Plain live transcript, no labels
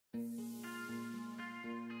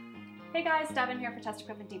Hey guys, Devin here for Test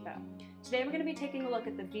Equipment Depot. Today we're going to be taking a look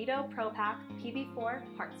at the Veto Pac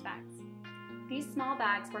PB4 parts bags. These small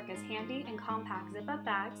bags work as handy and compact zip-up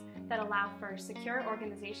bags that allow for secure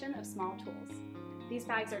organization of small tools. These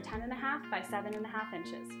bags are 10.5 by 7.5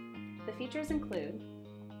 inches. The features include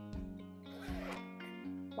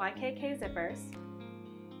YKK zippers,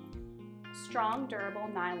 strong durable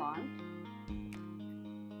nylon,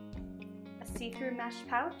 a see-through mesh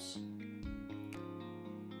pouch,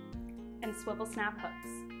 and swivel snap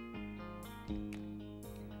hooks.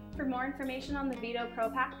 For more information on the Veto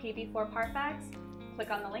Pac PB4 part bags,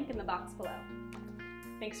 click on the link in the box below.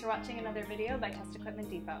 Thanks for watching another video by Test Equipment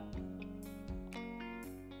Depot.